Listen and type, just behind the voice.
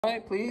All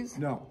right, please?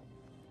 No.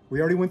 We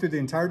already went through the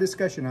entire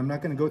discussion. I'm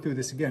not going to go through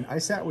this again. I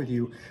sat with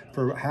you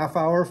for a half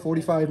hour,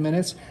 45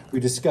 minutes. We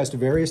discussed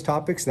various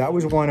topics. That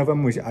was one of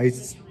them.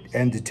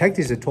 And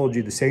detectives have told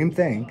you the same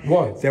thing.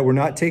 What? That we're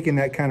not taking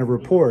that kind of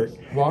report.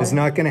 Why? It's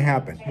not going to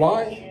happen.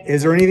 Why?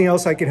 Is there anything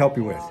else I could help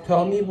you with?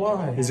 Tell me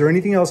why. Is there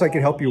anything else I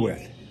could help you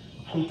with?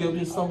 Who give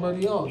you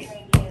somebody else?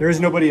 There is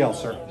nobody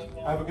else, sir.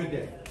 Have a good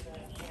day.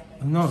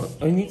 No,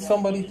 I need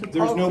somebody to talk to.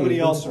 There's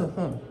nobody else,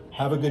 sir.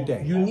 Have a good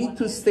day. You need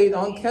to state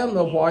on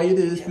camera why it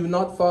is you're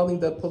not filing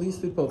that police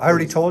report. I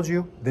already told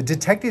you. The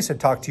detectives have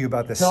talked to you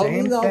about the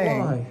same thing.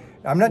 Why?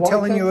 I'm not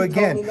telling you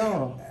again.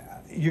 Tell me now?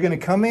 You're going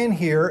to come in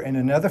here in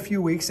another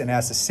few weeks and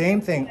ask the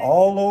same thing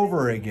all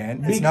over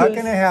again. It's not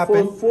going to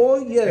happen. For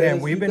 4 years,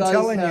 and we've been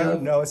telling you,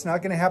 no, it's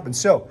not going to happen.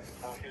 So,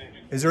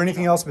 is there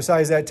anything else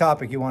besides that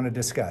topic you want to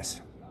discuss?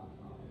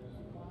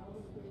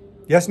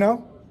 Yes,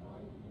 no?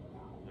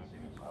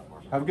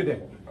 Have a good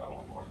day.